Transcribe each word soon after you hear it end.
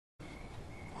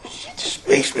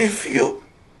makes me feel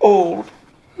old.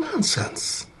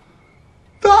 Nonsense.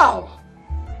 Doll,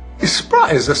 you're spry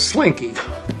as a slinky.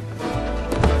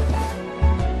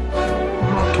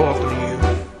 I'm not talking to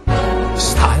you.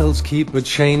 Styles keep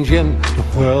a-changing, the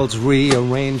world's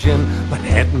rearranging, but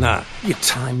Edna, you're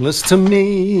timeless to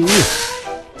me.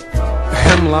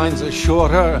 Hemlines are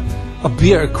shorter, a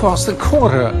beer costs a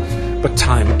quarter, but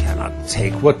time cannot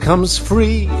take what comes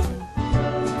free.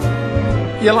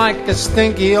 You're like a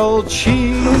stinky old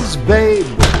cheese, babe,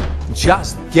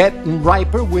 just getting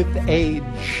riper with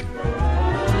age.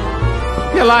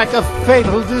 You're like a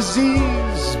fatal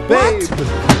disease, babe,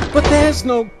 but there's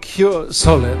no cure,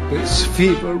 so let this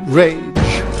fever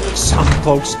rage. Some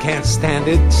folks can't stand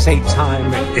it, say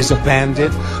time is a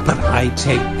bandit, but I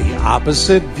take the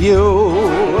opposite view.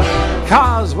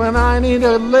 'Cause when I need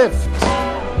a lift,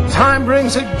 time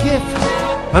brings a gift,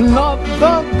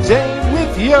 another day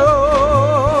with you.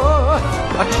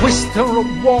 A twist or a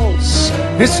waltz,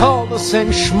 it's all the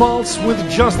same schmaltz with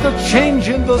just a change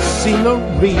in the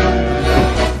scenery.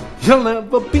 You'll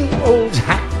never be old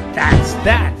hat, that's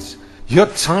that. You're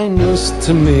timeless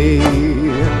to me.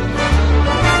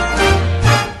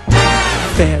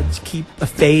 Fads keep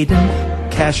a-fading,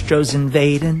 Castro's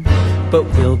invading, but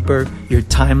Wilbur, you're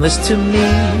timeless to me.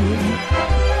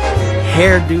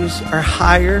 Hairdos are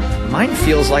higher, mine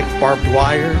feels like barbed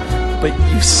wire, but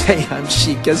you say I'm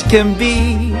chic as can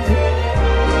be.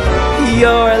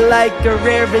 You're like a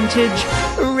rare vintage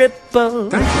ripple,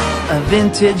 a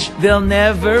vintage they'll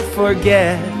never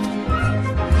forget.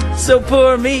 So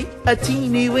pour me a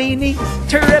teeny weeny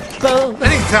triple.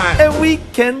 Anytime. And we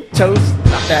can toast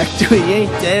the fact we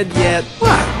ain't dead yet.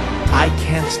 What? I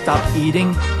can't stop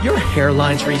eating, your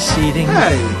hairline's receding.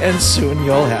 Hey. And soon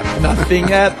you'll have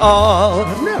nothing at all.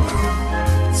 Never.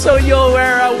 So you'll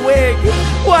wear a wig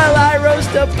while I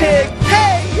roast a pig.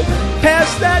 Hey,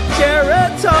 pass that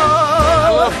Geritol. I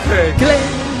love pig.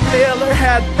 Glenn Miller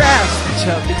had brass,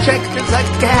 chubby checkers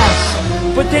like gas,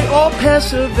 but they all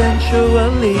pass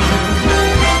eventually.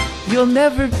 You'll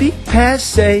never be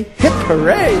passé. Hip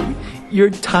hooray, you're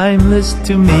timeless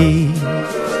to me.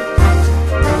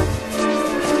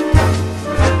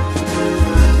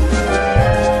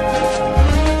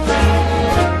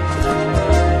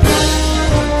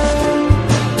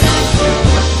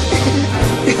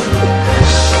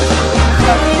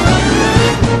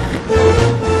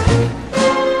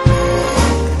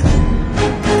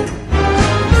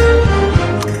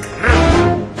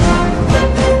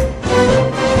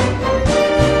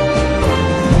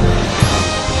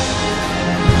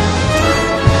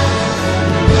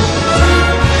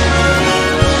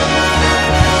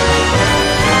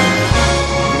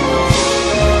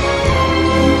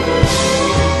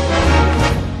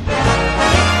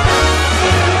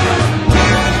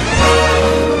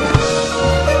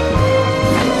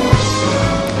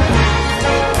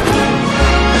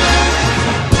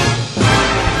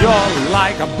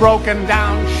 Like a broken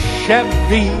down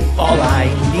Chevy. All I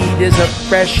need is a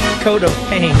fresh coat of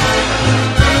paint.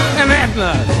 And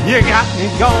Edna, you got me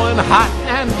going hot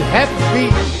and heavy.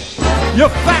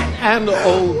 You're fat and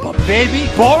old, but baby,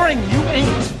 boring you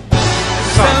ain't.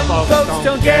 Some folks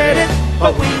don't get it,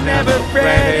 but we never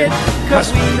fret it,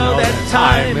 'cause we know that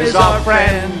time is our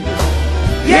friend.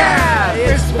 Yeah,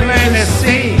 it's plain to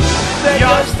see that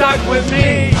you're stuck with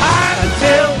me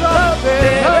until the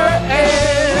bitter end.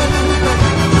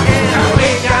 And we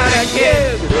got a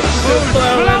kid who's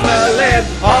blowing the lid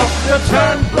off the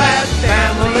Turnblad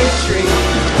family tree.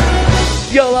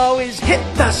 You'll always hit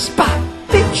the spot,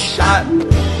 big shot.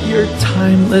 You're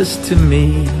timeless to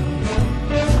me.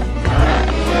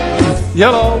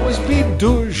 You'll always be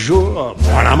du jour,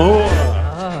 mon amour.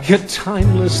 You're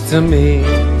timeless to me.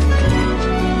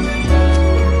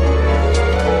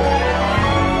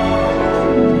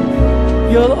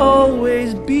 You'll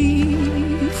always be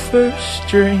first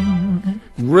string.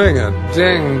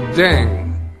 Ring-a-ding-ding.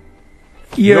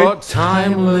 You're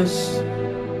timeless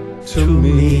to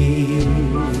me.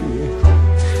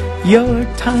 You're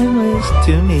timeless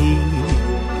to me.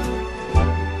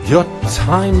 You're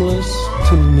timeless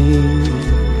to me.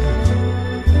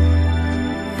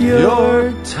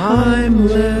 You're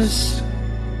timeless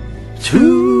to